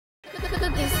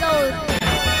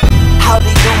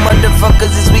motherfuckers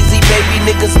is Weezy, baby.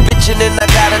 Niggas bitchin' and I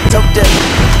gotta tote them.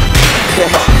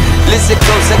 Listen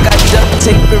close, I got duct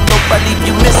tape and rope. I leave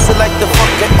you missing like the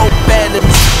fucking old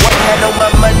bandits. One hand on my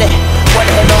money, one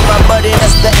hand on my buddy.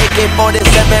 That's the AK-47,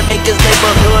 make his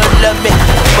neighborhood love me.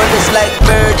 But it's like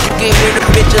birds, you can hear the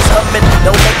bitches humming.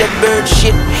 Don't let that bird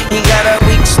shit, he got a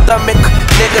weak stomach.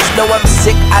 Niggas know I'm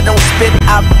sick, I don't spit,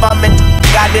 I vomit.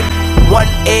 Got it, one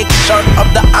egg short of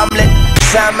the omelet.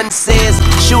 Simon says,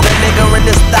 shoot a nigga in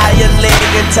his thigh and leg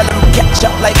and tell him catch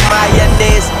up like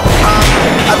mayonnaise.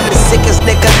 I'm the sickest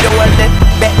nigga doing it.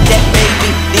 Back that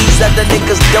baby. These other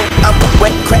niggas don't. I'm a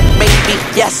wet crack baby.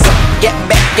 Yes, get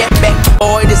back,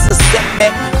 boy. This a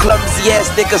setback. Clumsy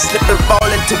ass nigga slip and fall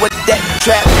into a death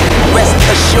trap. Rest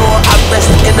assured, I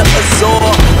rest in the Azure.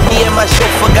 Me and my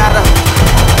chauffeur gotta.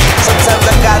 Sometimes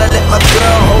I gotta let my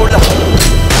girl hold her.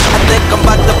 I think I'm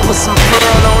about to put some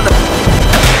pearl on her.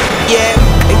 Yeah,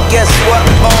 and guess what,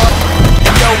 boy?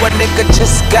 You know a nigga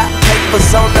just got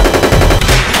papers on her.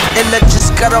 And I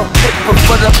just got a paper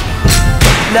for the.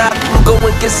 Now I can go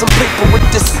and get some paper with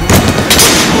this.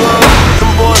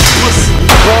 Them boys pussy,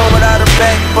 born without a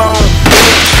backbone.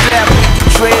 Strap, we can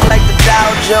trade like the Dow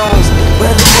Jones.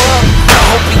 Well, I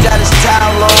hope he got his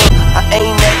towel on. I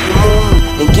aim at the moon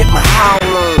and get my howl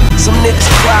on. Some niggas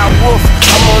cry wolf,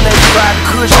 I'm on that dry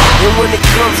kush. And when it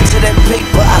comes to that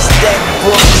paper, I stack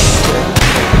books.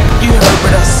 You heard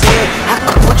what I said, I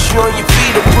can put you on your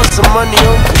feet and put some money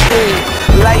on your head.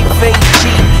 Life ain't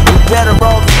cheap, you better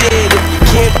off dead if you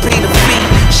can't pay the fee.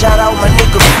 Shout out my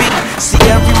nigga B. See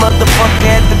every motherfucker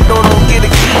at the door don't get a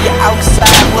key. You're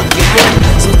outside looking in,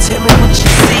 so tell me what you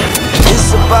see.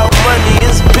 It's about money,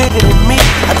 it's bigger than me.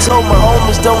 I told my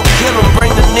homies don't kill him,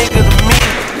 bring the nigga to me.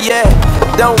 Yeah,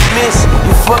 don't miss,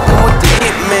 you fucking with the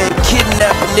hitman.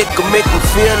 Kidnap a nigga, make him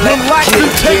feel like relax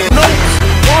and take notes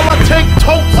while I take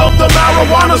totes of the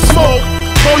marijuana smoke.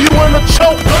 Throw you in a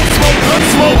choke, gun smoke, gun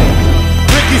smoke.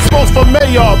 Ricky smokes for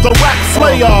mayor, the rap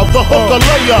slayer, the hooker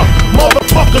layer.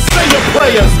 Motherfuckers say your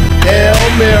prayers. Hail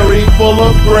Mary, full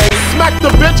of grace. Smack the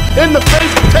bitch in the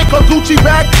face, take her Gucci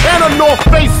bag and a North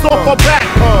Face off her back.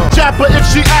 Jab her if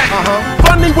she act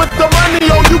funny with the money.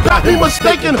 Oh, you got me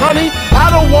mistaken, honey. I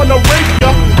don't wanna rape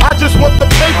ya, I just want the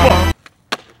paper.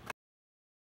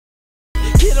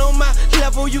 Get on my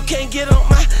level, you can't get on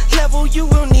my level. You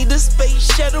will need a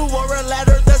space shuttle or a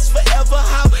ladder that's forever.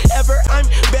 However, I'm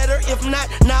better, if not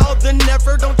now then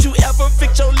never. Don't you ever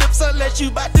fix your lips unless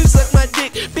you bout to suck my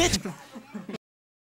dick, bitch.